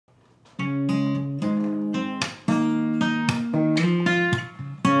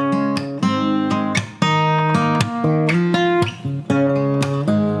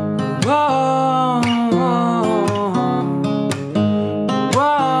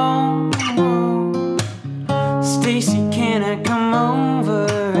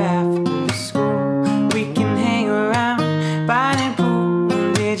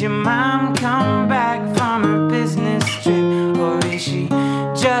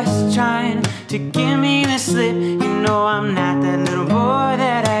just trying to give me the slip. You know I'm not that little boy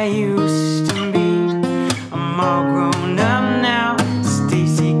that I used to be. I'm all grown up now,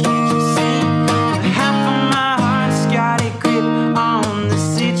 Stacy, can't you see? Half of my heart's got a grip on the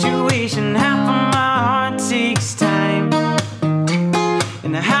situation. Half of my heart takes time,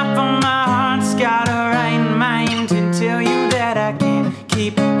 and half of my heart's got a right mind to tell you that I can't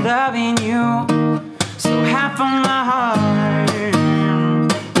keep loving you. So half of my heart.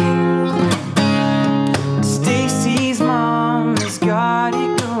 Stacy's mom has got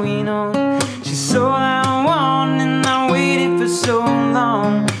it going on. She's all I want and I waited for so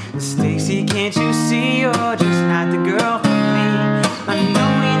long. Stacy, can't you see you're just not the girl for me? I know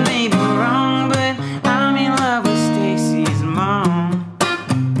we may be wrong, but I'm in love with Stacy's mom.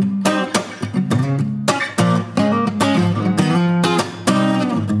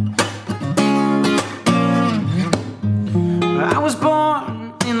 I was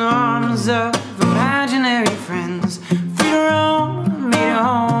born in the arms of imaginary friends, free to roam, made a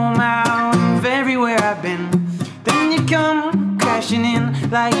home out of everywhere I've been. Then you come crashing in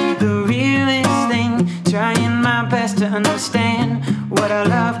like the realest thing, trying my best to understand what our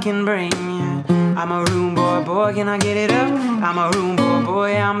love can bring. I'm a room boy, boy, can I get it up? I'm a room boy,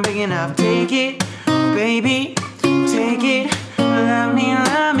 boy, I'm big enough. Take it, baby, take it, love me,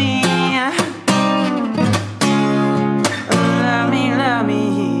 love me. Love me.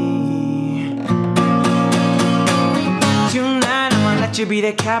 Tonight I'ma let you be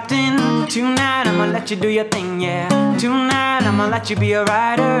the captain. Tonight I'ma let you do your thing, yeah. Tonight I'ma let you be a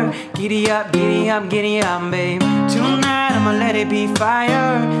rider. Giddy up, giddy up, giddy up, babe. Tonight I'ma let it be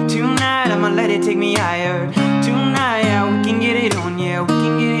fire. Tonight I'ma let it take me higher. Tonight, yeah, we can get it on, yeah, we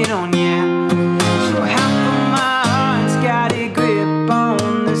can get it on, yeah. So half of my heart's got a grip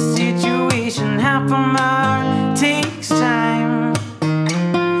on the situation. Half of my heart takes time,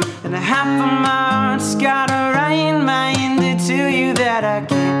 and half of my heart's got a right mind to tell you that I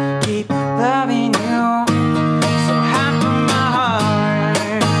can't keep loving you. So half of my heart.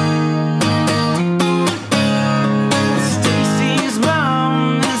 Stacy's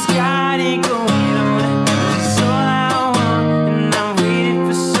mom has got it going on. She's all I want and I've waited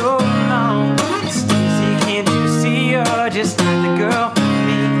for so long. Stacy, can't you see you're just not the girl for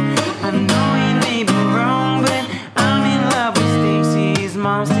me? I know it may be wrong, but I'm in love with Stacy's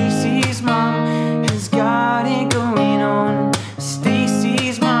mom. Stacy's mom has got it going on.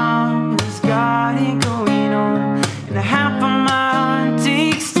 Stacy's mom has got it going on. And half of my heart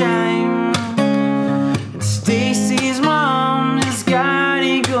takes time, and Stacy's mom has got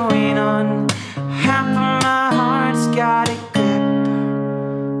it going on. Half of my heart's got a grip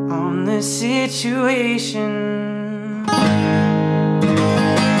on the situation.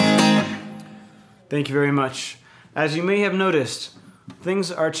 Thank you very much. As you may have noticed,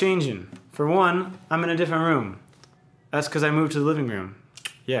 things are changing. For one, I'm in a different room. That's because I moved to the living room.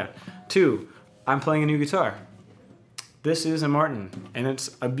 Yeah. 2, I'm playing a new guitar. This is a Martin, and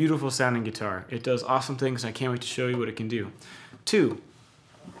it's a beautiful sounding guitar. It does awesome things, and I can't wait to show you what it can do. 2,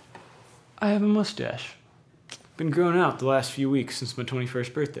 I have a mustache. Been growing out the last few weeks since my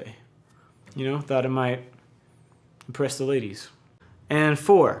 21st birthday. You know, thought it might impress the ladies. And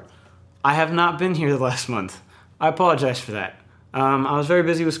 4, I have not been here the last month. I apologize for that. I was very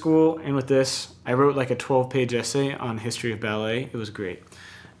busy with school and with this. I wrote like a 12-page essay on history of ballet. It was great.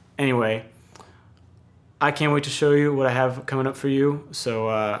 Anyway, I can't wait to show you what I have coming up for you. So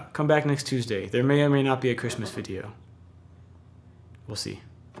come back next Tuesday. There may or may not be a Christmas video. We'll see.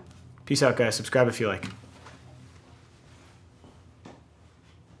 Peace out, guys. Subscribe if you like.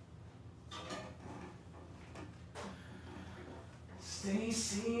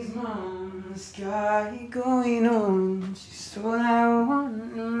 Stacy's mom's got it going on. She's all I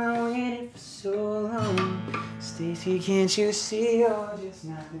want and I waited for so long. Stacy, can't you see you're just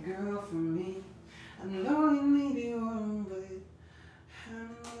not the girl for me? I know you may be wrong, but I'm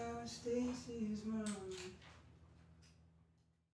in love with Stacy's mom.